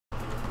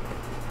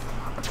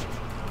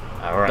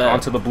Alright,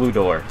 onto the blue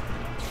door.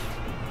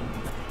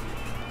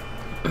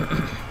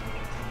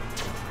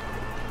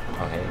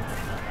 Okay.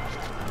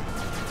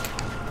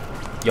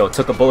 Yo,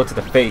 took a bullet to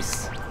the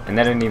face, and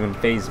that didn't even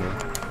phase me.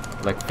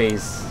 Like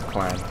phase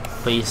clan.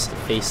 Face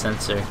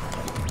sensor.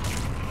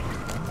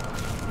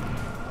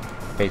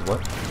 Phase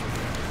what?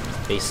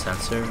 Face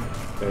sensor.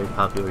 Very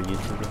popular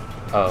YouTuber.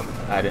 Oh,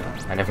 I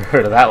never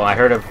heard of that one. I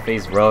heard of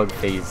phase rug,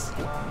 phase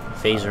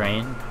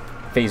rain.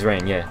 Phase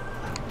rain, yeah.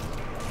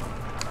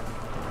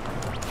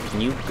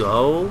 Can you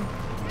go?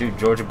 Dude,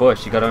 George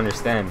Bush, you gotta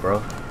understand,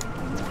 bro.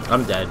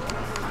 I'm dead.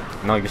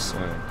 No, you're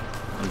swimming.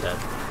 I'm dead.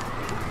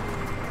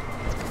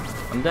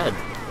 I'm dead.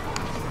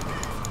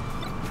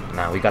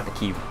 Nah, we got the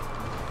key.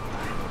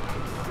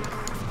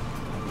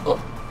 Oh.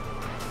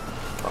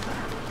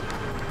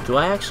 Do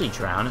I actually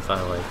drown if I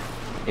like?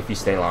 If you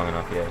stay long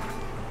enough, yeah.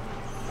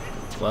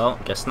 Well,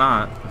 guess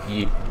not.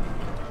 Yeet.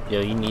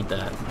 Yo, you need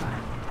that.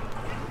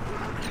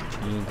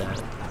 You need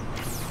that.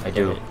 I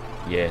do.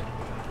 Yeah.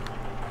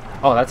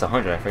 Oh, that's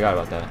 100. I forgot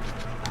about that.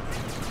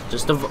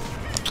 Just a.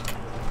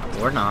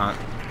 We're not.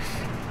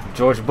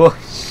 George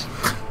Bush.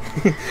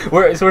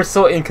 we're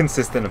so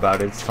inconsistent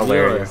about it. It's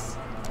hilarious.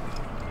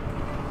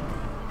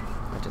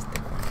 I just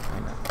think why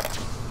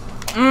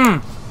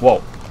not?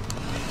 Whoa.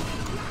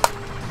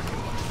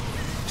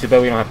 Too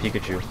bad we don't have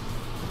Pikachu.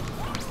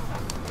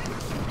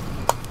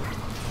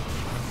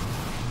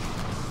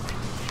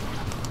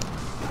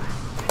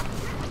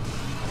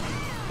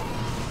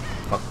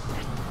 Fuck.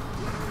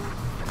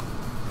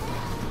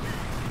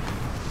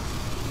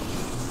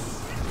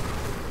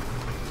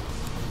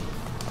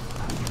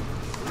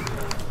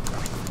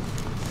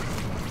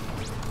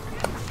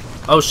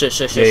 Oh shit!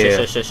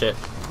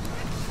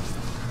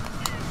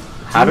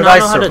 How did I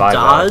survive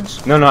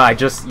that? No, I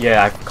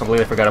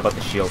completely forgot about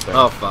the shield thing.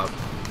 Oh fuck.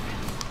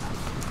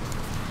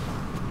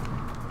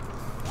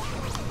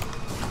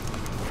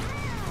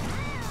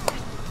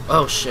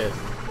 Oh shit.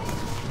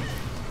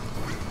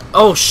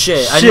 Oh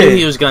shit. I knew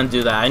he was gonna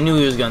do that.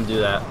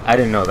 I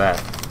didn't know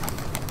that.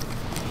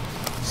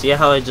 See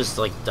how I just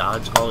like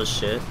dodge all his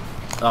shit?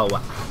 Oh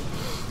wow.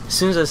 As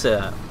soon as I say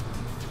that.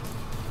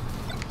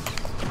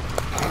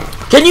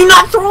 Can you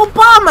not throw a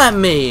bomb at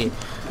me?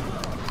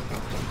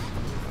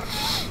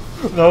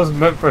 That was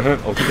meant for him.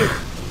 Okay.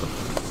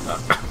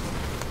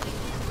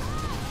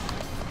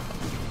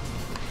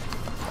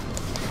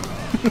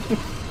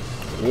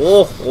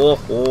 Whoa, whoa,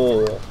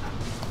 whoa.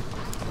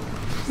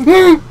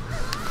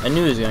 I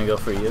knew he was gonna go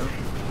for you.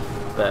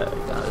 Bet I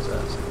got his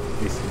ass.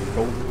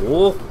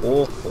 Whoa,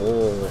 whoa,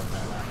 whoa.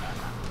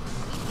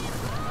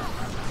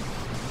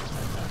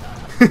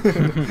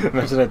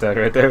 Imagine I died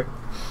right there.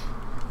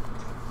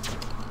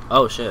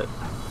 Oh shit.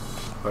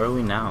 Where are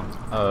we now?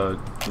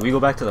 Do we go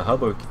back to the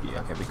hub or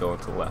okay, we go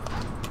to the left?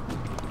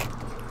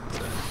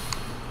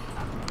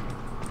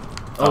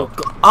 Oh,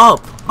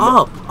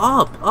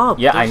 up.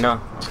 Yeah, I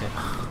know. Okay.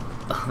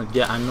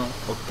 Yeah, I know.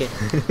 Okay.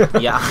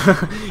 Yeah,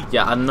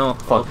 yeah, I know.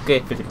 Fuck.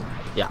 Okay.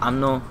 Yeah, I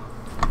know.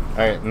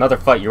 Alright, another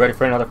fight. You ready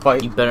for another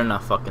fight? You better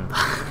not fucking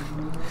die.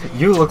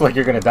 You look like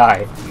you're gonna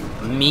die.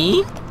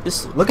 Me?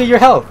 Look at your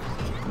health.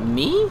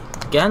 Me?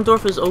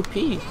 Ganondorf is OP.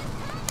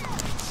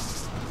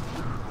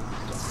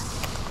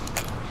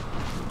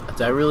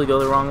 Did I really go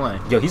the wrong way?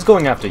 Yo, he's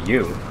going after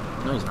you.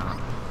 No, he's not.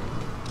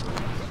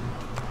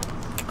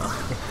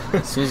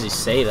 As soon as you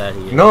say that,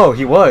 he is. No,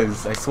 he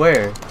was. I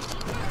swear.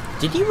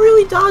 Did he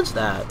really dodge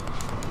that?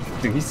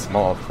 Dude, he's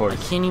small, of course. I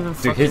can't even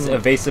fucking... Dude, his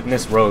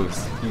evasiveness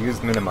rose. He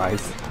used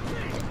minimize.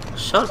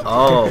 Shut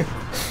up.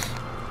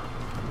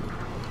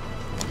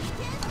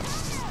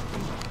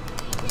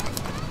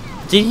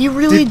 Did he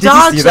really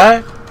dodge Did you see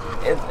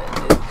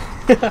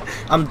that?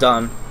 I'm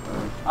done.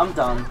 I'm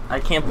done. I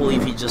can't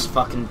believe he just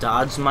fucking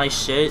dodged my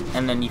shit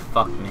and then he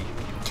fucked me.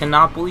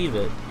 Cannot believe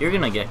it. You're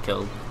gonna get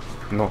killed.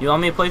 No. You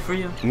want me to play for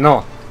you?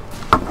 No.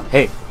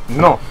 Hey,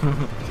 no.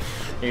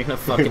 You're gonna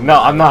fucking No,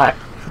 die. I'm not.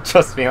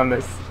 Trust me on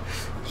this.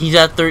 He's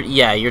at 30.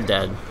 Yeah, you're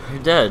dead.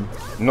 You're dead.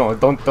 No,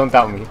 don't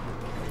doubt me.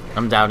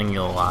 I'm doubting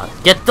you a lot.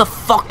 Get the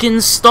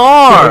fucking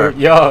star!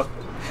 Yo.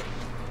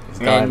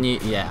 And you,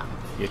 yeah,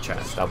 you're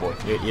trash. That boy.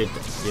 You're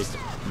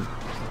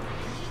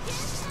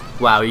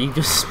wow, you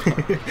just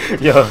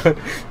Yo.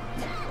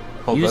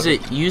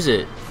 use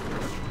it.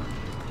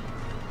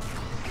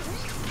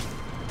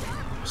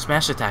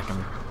 Smash attack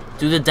him.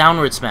 Do the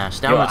downward smash.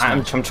 Downward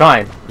smash. I'm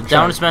trying. The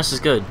downward smash is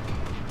good.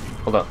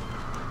 Hold up.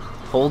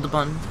 Hold the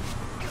button.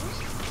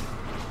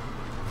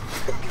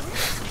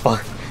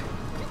 Fuck.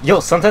 Yo,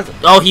 sometimes.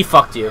 Oh, he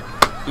fucked you.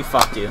 He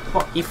fucked you.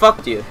 He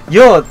fucked you.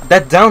 Yo,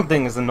 that down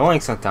thing is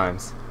annoying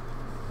sometimes.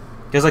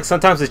 Cause like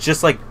sometimes it's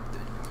just like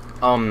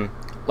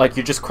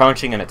you're just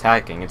crouching and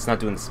attacking. It's not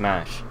doing the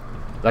smash.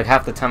 Like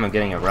half the time I'm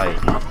getting it right.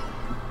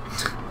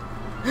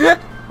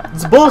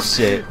 It's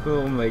bullshit.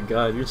 Oh my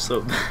god, you're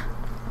so bad.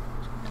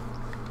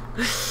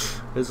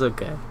 It's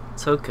okay.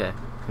 It's okay.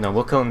 No,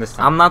 we'll kill him this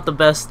time. I'm not the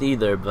best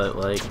either, but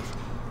like.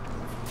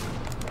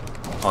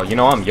 Oh, you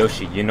know I'm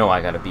Yoshi. You know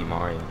I gotta beat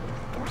Mario.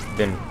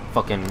 Been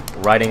fucking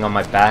riding on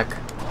my back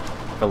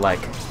for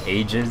like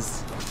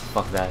ages.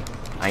 Fuck that.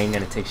 I ain't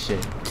gonna take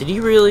shit. Did he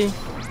really?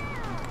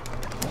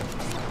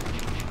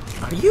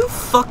 Are you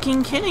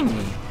fucking kidding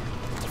me?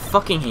 I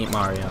fucking hate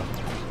Mario.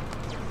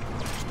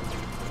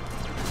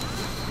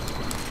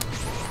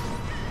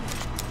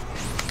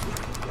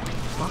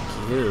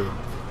 Fuck you.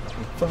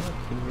 Fuck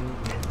you.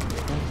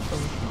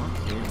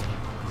 Fuck you.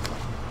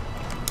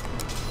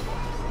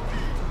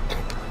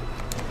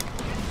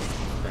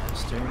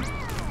 Bastard.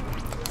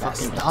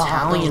 Fucking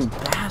Italian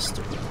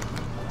bastard.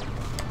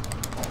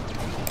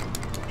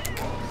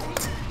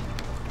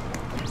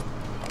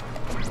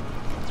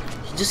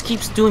 He just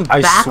keeps doing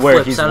I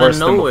swear he's backflips out worse of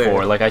than nowhere.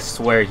 before. Like, I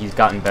swear he's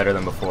gotten better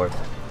than before.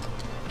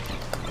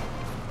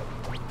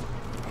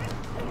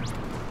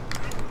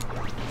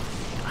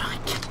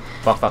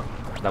 Fuck, fuck.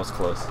 That was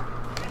close.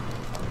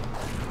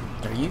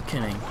 Are you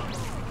kidding?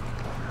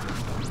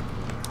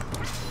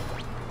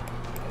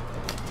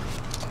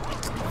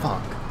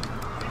 Fuck.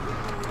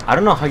 I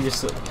don't know how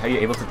you're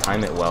able to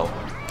time it well.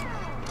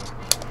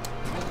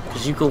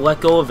 Because you can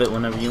let go of it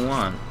whenever you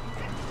want.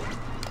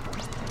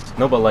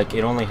 No, but like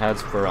it only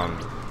has for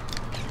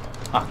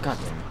Ah,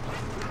 goddamn.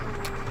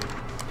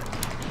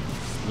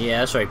 Yeah,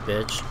 that's right,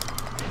 bitch.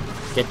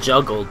 Get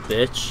juggled,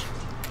 bitch.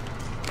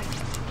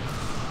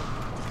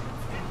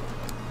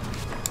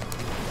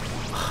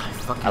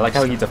 I like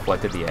how he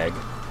deflected the egg.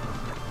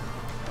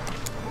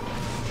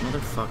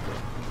 Motherfucker.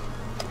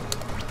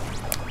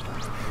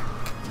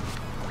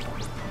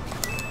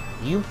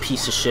 You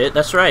piece of shit.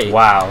 That's right.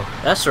 Wow.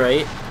 That's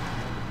right.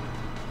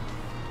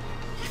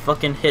 He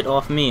fucking hit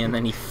off me and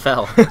then he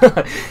fell.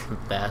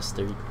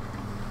 Bastard.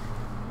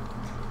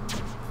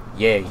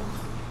 Yay.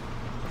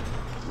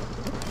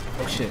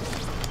 Oh shit.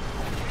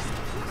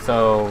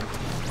 So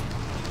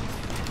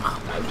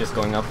I'm just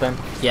going up then?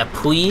 Yeah,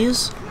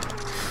 please.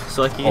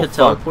 So I can Oh get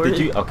fuck. teleported. Did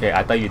you? Okay,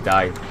 I thought you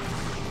died.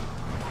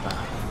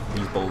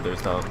 These boulders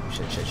though.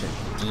 Shit, shit, shit.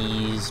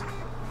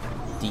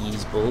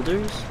 These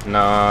boulders?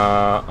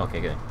 Nah.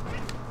 Okay, good.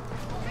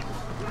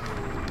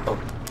 Oh.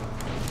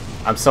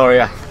 I'm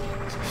sorry. I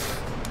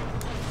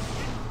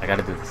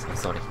gotta do this. I'm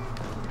sorry.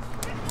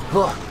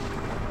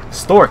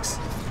 Storks.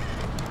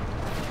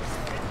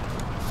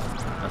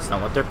 That's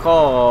not what they're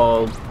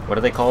called. What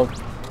are they called?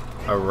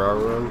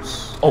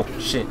 Auroros. Oh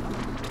shit.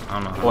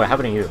 I don't know. Oh, what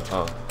happened to you?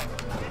 Oh.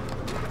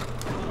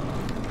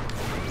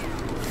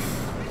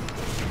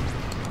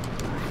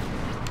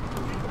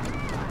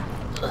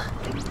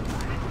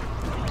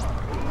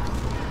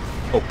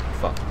 Oh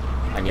fuck.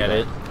 I need Get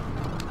it?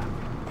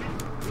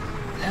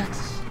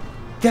 Let's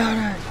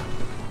get it.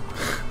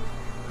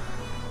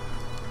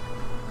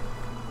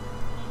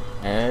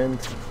 And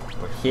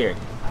we're here.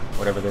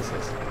 Whatever this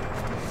is.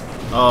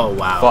 Oh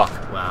wow.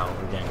 Fuck. Wow,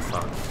 we're getting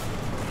fucked.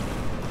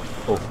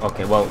 Oh,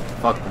 okay, well,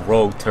 fuck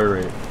rogue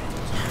turret.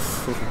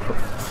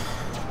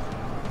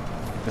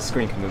 The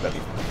screen can move at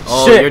you.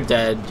 Oh, shit! you're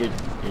dead. You're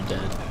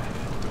dead.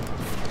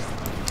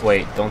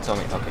 Wait, don't tell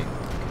me. Okay.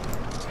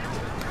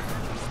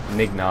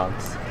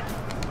 Nignogs.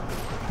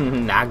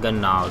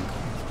 Naganog.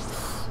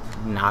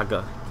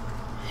 Naga.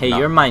 Hey, No.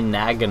 you're my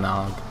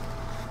Naganog.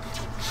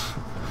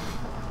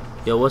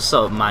 Yo, what's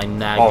up, my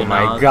Naganog? Oh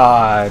my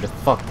god.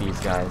 Fuck these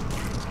guys.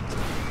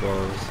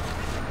 Blows.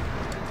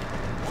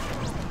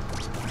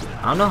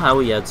 I don't know how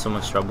we had so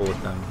much trouble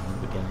with them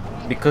in the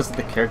beginning. Because of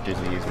the characters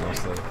we use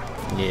mostly.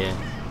 Yeah.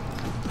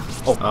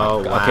 Oh, Oh,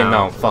 my god. wow. Okay,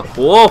 no, fuck.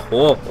 Whoa,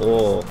 whoa,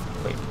 whoa.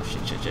 Wait,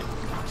 shit, shit, shit.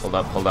 Hold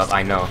up,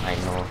 I know.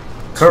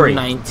 Curry.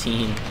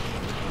 19.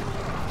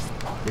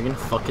 You're gonna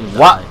fucking die.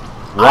 What?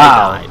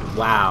 Wow. I died.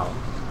 Wow.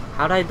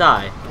 How'd I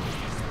die?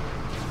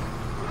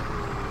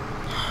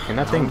 Can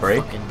that thing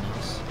break? Fucking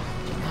this.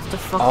 You have to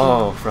fucking...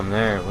 Oh, from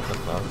there. What the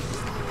fuck?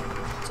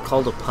 It's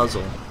called a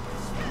puzzle.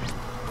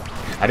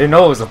 I didn't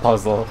know it was a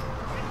puzzle.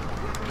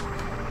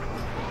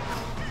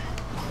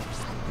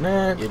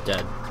 Man. You're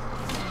dead.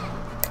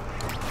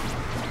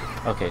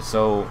 Okay,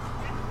 so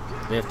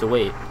We have to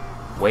wait.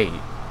 wait.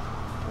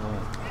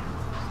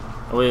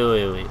 Oh,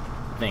 wait.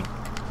 Think.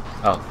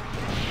 Oh.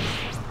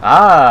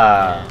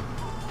 Ah. Yeah.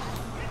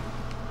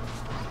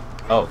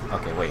 Oh,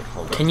 okay, wait,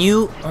 hold on. Can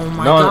you? Oh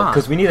my No, god.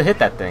 because we need to hit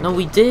that thing. No,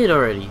 we did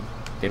already.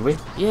 Did we?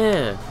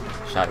 Yeah.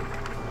 Shot it.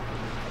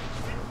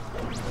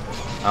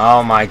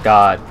 Oh my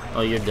god.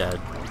 Oh, you're dead.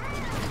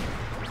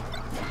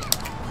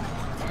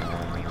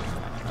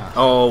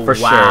 Oh, For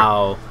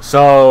wow. sure.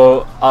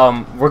 So,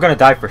 we're gonna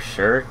die for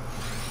sure.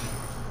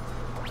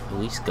 At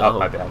least go. Oh,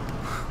 my bad.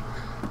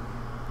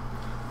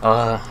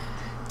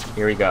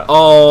 Here we go.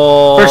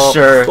 Oh. For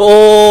sure.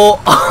 Oh.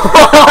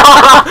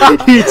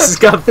 He just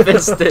got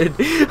fisted.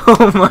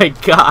 Oh my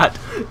god.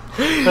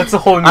 That's a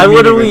whole new I meaning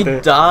literally right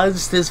there.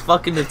 dodged his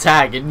fucking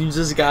attack and you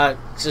just got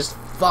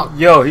fucked.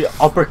 Yo, he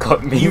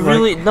uppercut me. He like-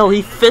 really no,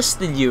 he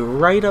fisted you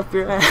right up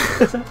your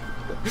ass.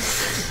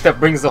 That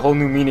brings a whole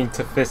new meaning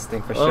to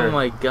fisting for sure. Oh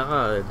my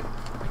god.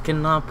 I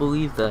cannot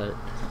believe that.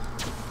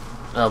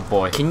 Oh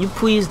boy. Can you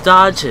please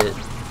dodge it?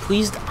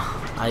 Please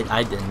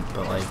I didn't,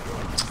 but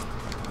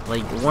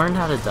like learn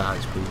how to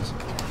dodge, please.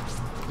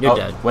 You're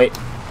dead. Wait.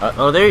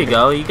 Oh, there you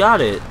go. You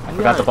got it. I You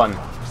forgot got the it. button.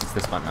 It's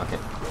this button. Okay.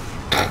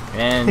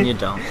 And you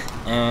don't.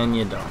 And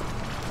you don't.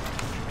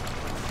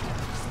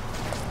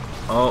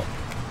 Oh.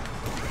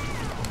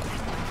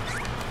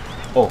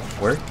 Oh,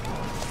 where?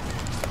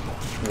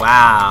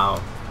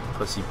 Wow.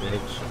 Pussy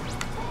bitch.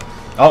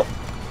 Oh.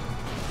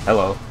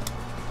 Hello.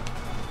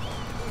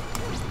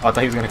 Oh, I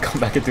thought he was gonna come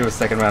back and do a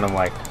second round. I'm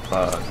like,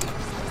 fuck.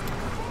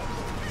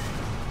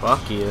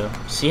 Fuck you.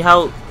 See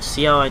how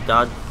I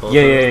dodged both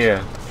Yeah, of yeah, those?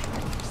 yeah.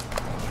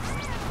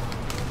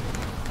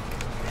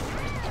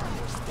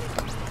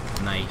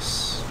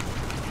 Nice.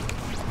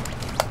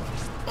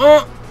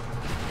 Oh!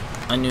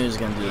 I knew he was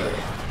gonna do that.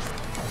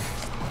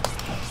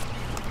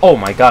 Oh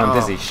my god, I'm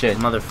dizzy. Shit.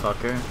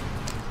 Motherfucker.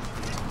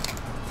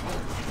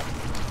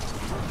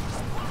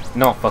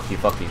 No, fuck you,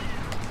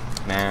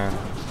 man.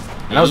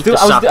 And Yeah,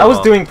 I was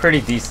doing pretty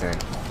decent.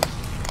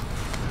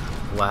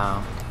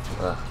 Wow.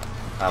 Ugh.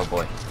 Oh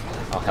boy.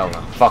 Oh hell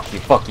no. Fuck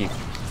you.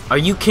 Are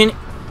you kidding?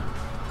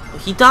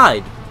 He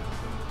died.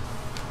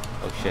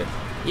 Oh shit.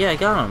 Yeah, I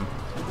got him.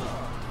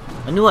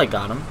 I knew I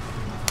got him.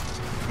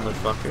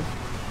 Motherfucker.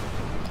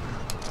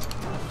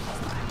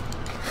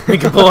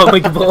 Make a ball,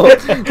 make a ball.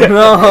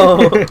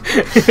 No!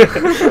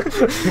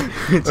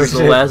 It's just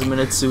a last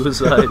minute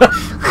suicide.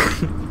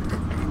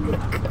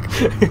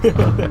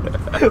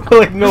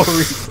 Like no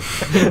reason.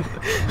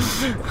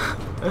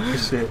 Oh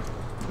shit.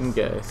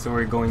 Okay. So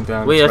we're going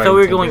down. Wait, I thought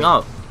we were going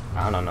up.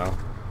 I don't know.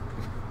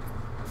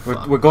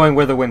 We're going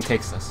where the wind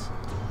takes us.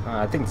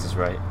 I think this is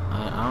right.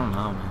 I don't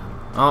know, man.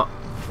 Oh,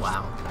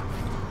 wow.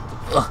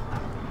 Ugh.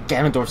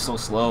 Ganondorf's so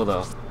slow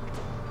though.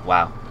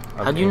 Wow.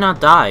 Okay. How'd you not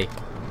die?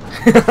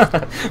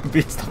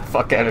 Beats the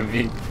fuck out of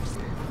me.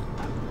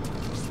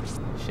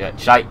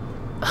 Shite.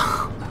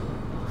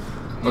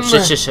 Oh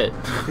shit.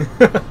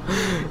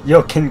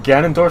 Yo, can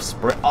Ganondorf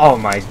sprint? Oh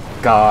my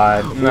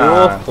god.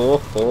 Nah.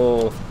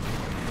 Oh.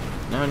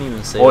 I don't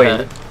even say Oi.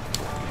 that.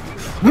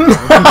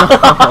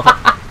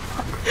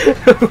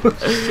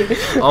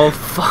 Oh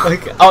fuck.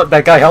 Like, oh,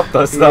 that guy helped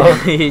us though.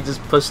 He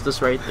just pushed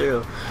us right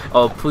through.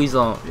 Oh, please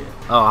don't.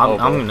 Oh,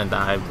 I'm gonna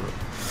die, bro.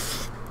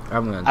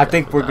 I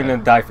think we're gonna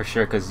die for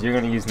sure, because you're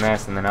gonna use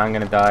Mass and then I'm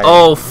gonna die.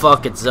 Oh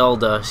fuck, it's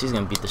Zelda. She's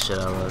gonna beat the shit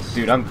out of us.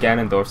 Dude, I'm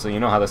Ganondorf, so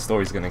you know how the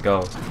story's gonna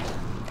go.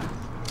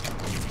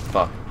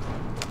 Fuck.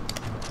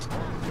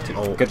 Dude,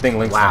 Oh, good thing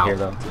Link's not here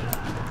though.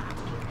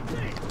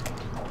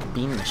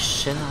 Beating the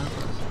shit out of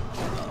us.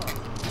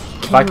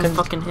 If I Can't even can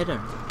fucking hit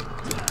her.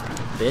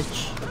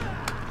 Bitch.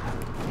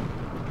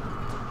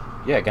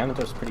 Yeah,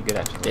 Ganondorf's pretty good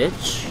actually.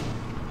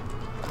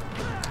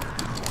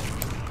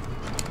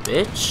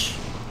 Bitch.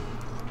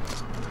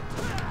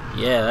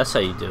 Yeah, that's how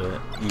you do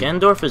it.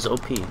 Ganondorf is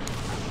OP.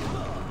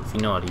 If you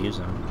know how to use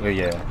him. Oh,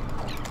 yeah.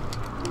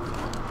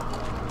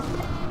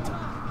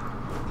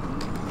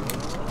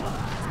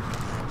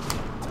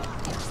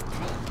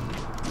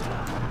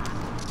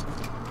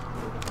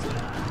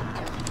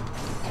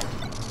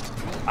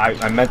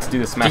 I meant to do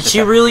the smash. Did she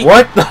attack. really?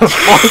 What the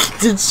fuck?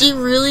 Did she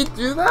really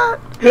do that?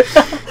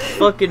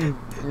 Fucking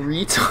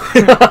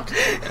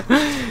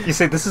retard. You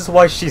say this is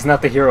why she's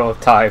not the hero of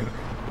time.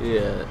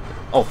 Yeah.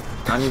 Oh.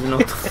 I don't even know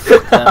what the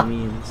fuck that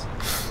means.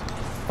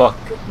 Fuck.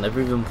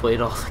 Never even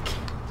played all the games.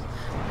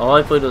 All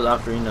I played was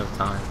Ocarina of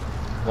Time.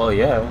 Well,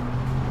 yeah.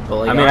 But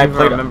like, I mean, I I don't even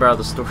played. remember how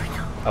the story goes.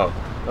 Oh,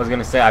 I was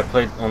gonna say I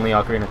played only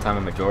Ocarina of Time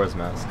and Majora's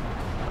Mask.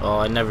 Oh,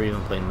 I never even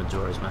played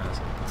Majora's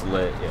Mask. It's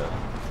lit, yeah.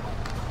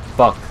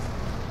 Fuck.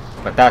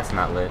 But that's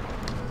not lit.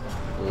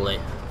 Lit.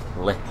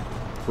 Lit.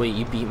 Wait,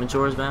 you beat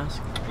Majora's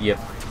Mask? Yep.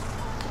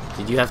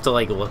 Did you have to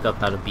like look up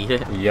how to beat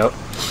it? Yep.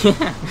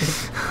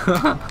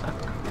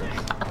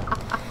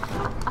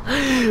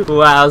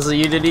 Wow, so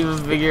you didn't even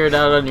figure it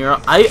out on your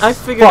own. I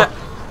figured out.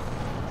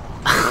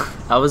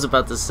 I was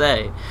about to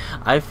say,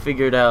 I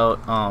figured out.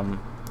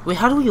 Wait,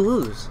 how do we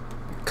lose?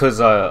 Cause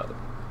I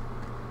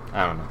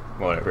don't know.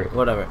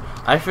 Whatever.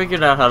 I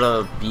figured out how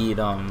to beat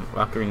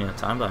Ocarina of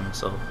Time by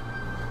myself.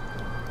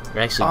 I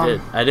actually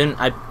did.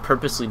 I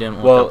purposely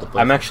didn't look up the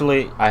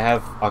I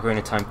have Ocarina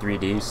of Time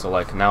 3D, so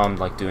like now I'm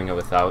like doing it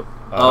without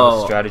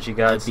strategy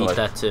guide. I beat so,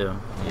 that too.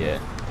 Yeah.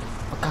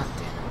 Oh, god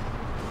damn it.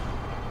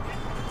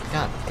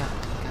 God.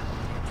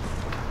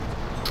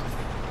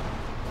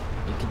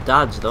 You can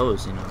dodge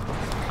those, you know.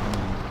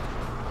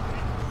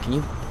 Can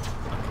you?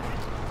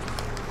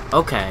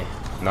 Okay.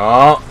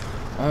 No.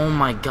 Oh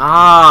my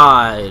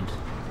god.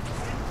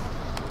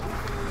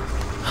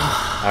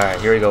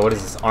 Alright, here we go. What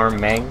is this?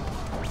 Armang?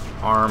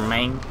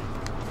 Armang.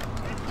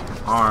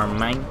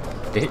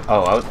 Did he,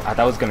 I thought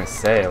I was gonna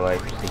say, like,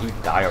 did he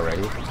die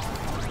already?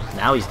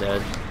 Now he's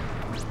dead.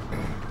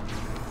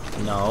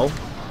 No.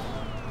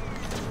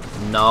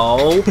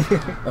 Oh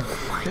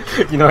my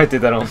god. You know I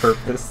did that on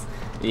purpose.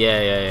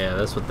 Yeah.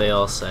 That's what they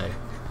all say.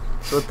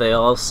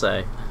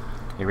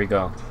 Here we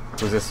go.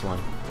 Who's this one?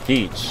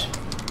 Peach.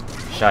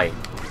 Shite.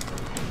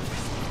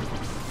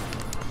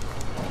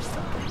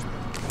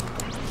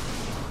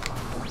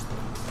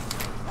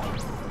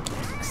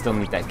 I still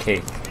need that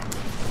cake.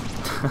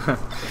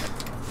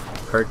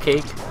 Her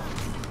cake?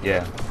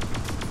 Yeah.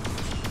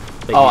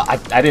 But Oh, I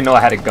didn't know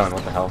I had a gun.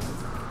 What the hell?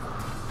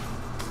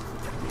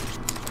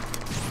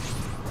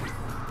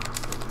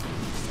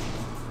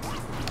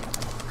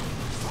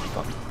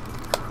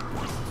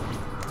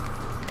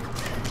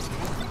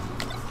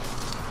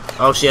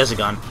 Oh, she has a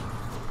gun.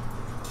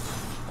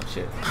 Oh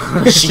shit.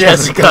 She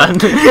has a gun.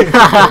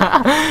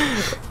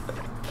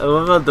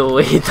 What about the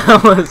weight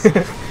that was?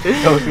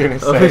 I was gonna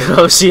say.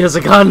 Oh, she has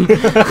a gun.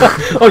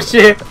 Oh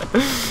shit.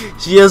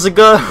 She has a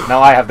gun.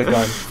 Now I have the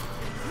gun.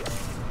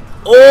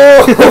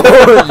 Oh!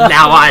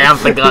 Now I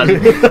have the gun.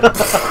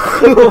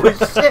 Oh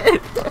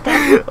shit!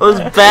 That was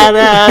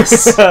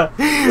badass.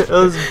 That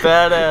was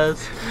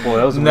badass. Boy,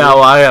 that was now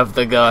weird. I have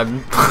the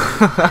gun.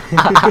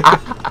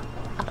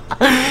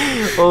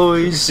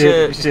 Holy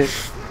shit.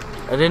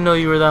 I didn't know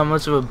you were that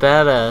much of a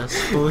badass.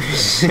 Holy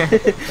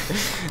shit.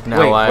 Now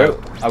Wait,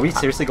 are we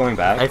seriously going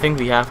back? I think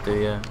we have to,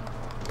 yeah.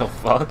 The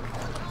fuck?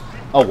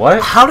 Oh,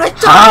 what? How'd I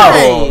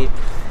How? die?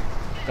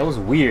 That was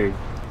weird.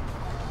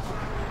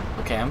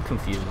 Okay, I'm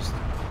confused.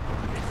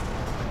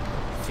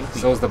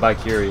 So was the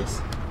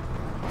Bicurious.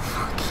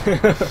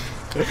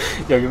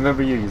 Yo, you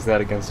remember you used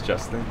that against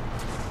Justin?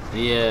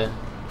 Yeah.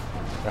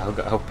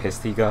 How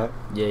pissed he got?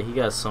 Yeah, he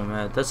got so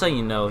mad. That's how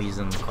you know he's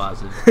in the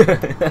closet.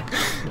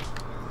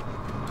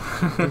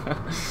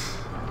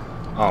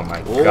 Oh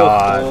my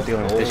god,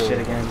 dealing with this shit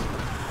again.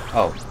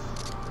 Oh.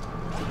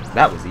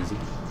 That was easy.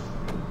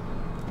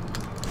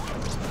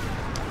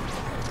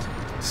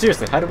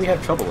 Seriously, how do we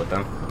have trouble with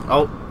them?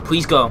 Oh,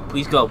 please go.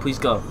 Please go. Please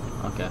go.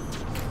 Okay.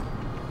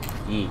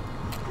 E.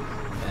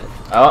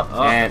 Oh,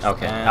 and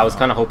okay. I was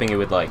kind of hoping it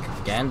would like.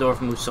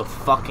 Gandorf moves so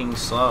fucking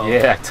slow.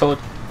 Yeah, I told.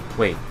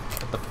 Wait,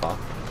 what the fuck?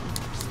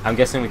 I'm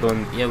guessing we're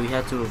going. Yeah, we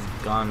had to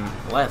have gone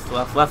left.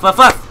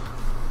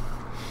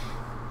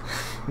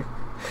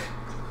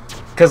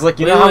 Cause like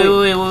you know how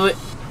wait.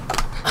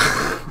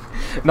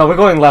 No, we're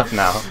going left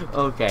now.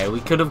 Okay, we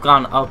could have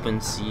gone up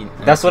and seen.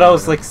 That's what I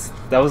was like.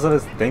 That was what I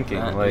was thinking.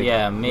 Like,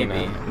 yeah, maybe,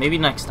 you know. maybe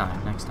next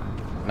time. Next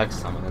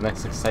Next time, in the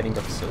next exciting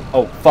episode.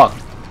 Oh fuck!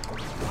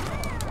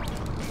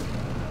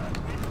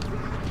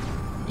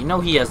 You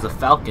know he has the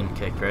Falcon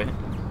kick, right?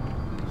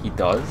 He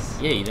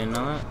does. Yeah, you didn't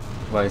know that?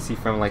 Well, is he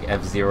from like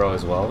F-Zero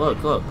as well?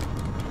 Look.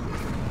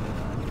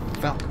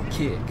 Falcon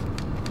kick.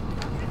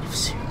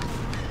 F-Zero.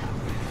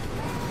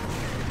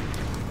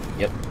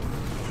 Yep.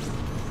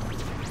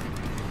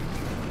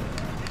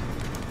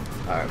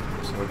 Alright,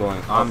 so we're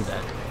going. I'm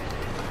dead.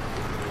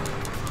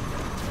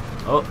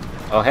 Oh.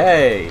 Oh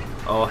hey!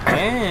 Oh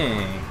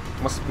hey!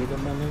 Must be the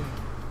money.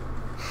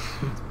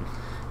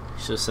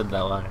 Should have said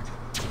that louder.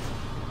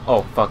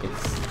 Oh fuck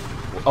it's.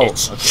 Oh,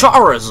 It's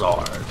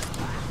Charizard.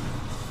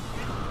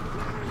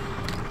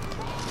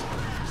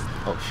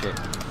 Oh shit.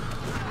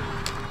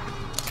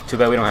 Too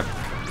bad we don't have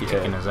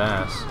Kicking his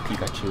ass.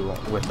 Pikachu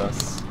with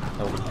us.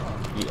 That would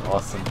be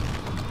awesome.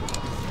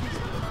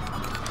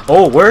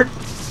 Oh, word?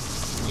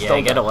 Yeah,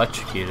 I get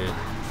electrocuted.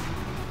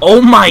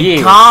 Oh my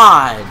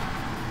god!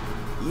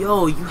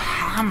 Yo, you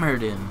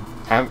hammered him.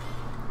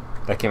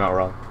 That came out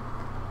wrong.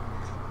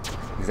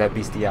 Is that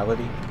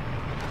bestiality?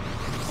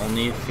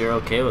 Only if you're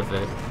okay with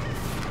it.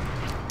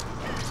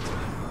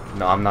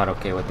 No, I'm not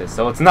okay with this.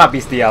 So it's not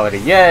bestiality.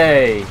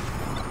 Yay!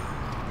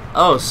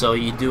 Oh, so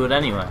you do it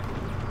anyway.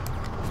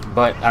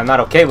 But I'm not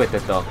okay with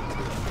it though.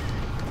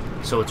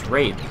 So it's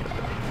rape.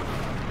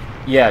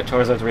 Yeah,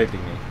 Charizard's raping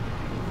me.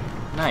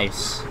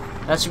 Nice.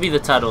 That should be the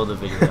title of the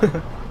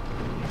video.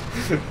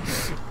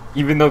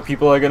 Even though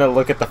people are gonna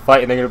look at the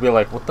fight and they're gonna be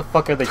like, what the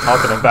fuck are they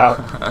talking about?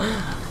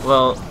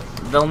 Well,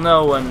 they'll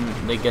know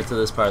when they get to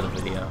this part of the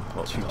video.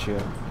 Choo-choo.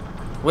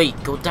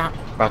 Wait, go down.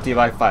 Brought to you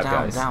by Five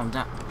Down, Guys. down.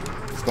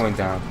 It's going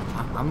down.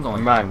 I'm going.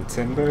 I'm riding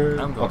timber.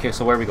 I'm going. Okay,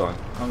 so where are we going?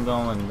 I'm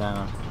going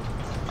down.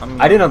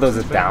 I didn't know there was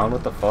a down.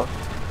 What the fuck?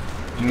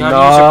 You gotta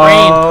use your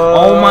brain.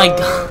 Oh my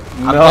god.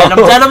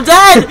 I'm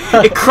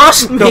dead! It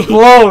crushed me! The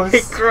blows!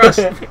 It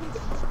crushed me.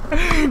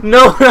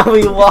 No,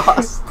 we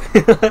lost.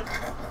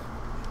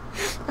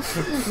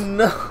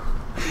 No.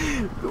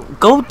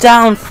 Go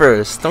down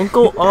first. Don't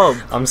go up.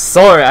 I'm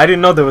sorry. I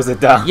didn't know there was a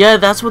down. Yeah,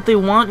 that's what they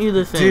want you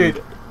to think.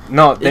 Dude.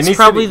 No, there It's needs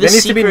probably to be, the there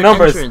needs to be secret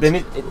numbers.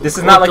 entrance. This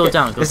is not like Go a,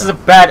 down, this down. is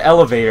a bad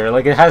elevator.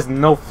 Like it has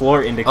no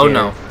floor indicator. Oh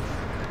no.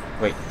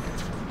 Wait,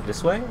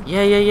 this way?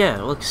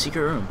 Yeah. Look,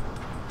 secret room.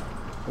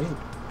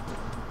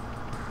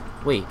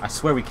 Wait. I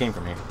swear we came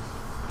from here.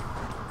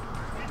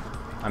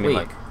 I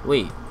mean,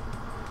 Wait.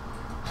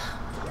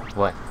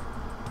 What?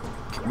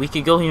 We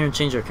could go here and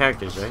change our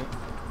characters,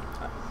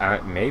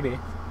 right? Maybe.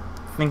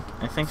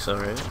 I think so,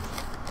 right?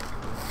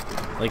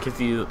 Like if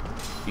you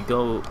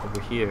go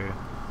over here,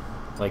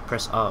 like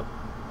press up.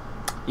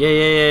 Yeah.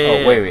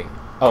 Oh wait.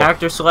 Oh.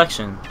 Character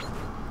selection.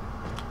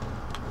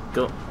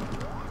 Go.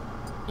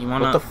 You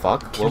wanna? What the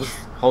fuck?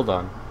 Hold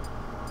on.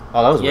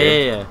 Oh, that was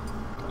weird. Yeah.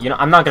 You know,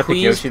 I'm not gonna pick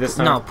Yoshi this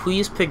time. No,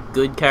 please pick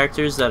good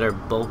characters that are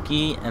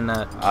bulky and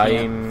that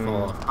can't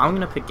fall off. I'm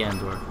gonna pick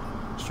Gandorf,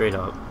 straight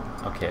up.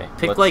 Okay.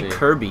 Pick like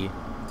Kirby.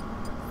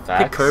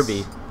 Facts? Pick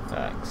Kirby.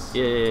 Facts.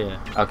 Yeah.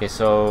 Okay,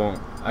 so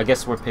I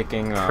guess we're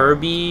picking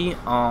Kirby.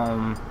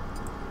 I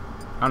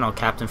don't know,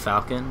 Captain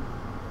Falcon.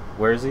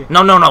 Where is he?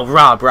 No.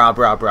 Rob.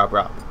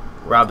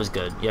 Rob is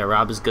good. Yeah,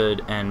 Rob is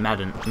good, and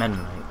Meta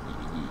Knight,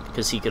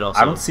 because he could also.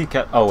 I don't see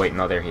Oh wait,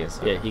 no, there he is.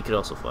 Yeah, he could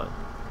also fly.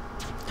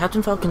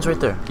 Captain Falcon's right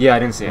there. Yeah, I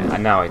didn't see it.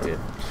 Now I did.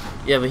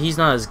 Yeah, but he's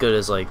not as good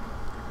as like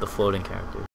the floating characters.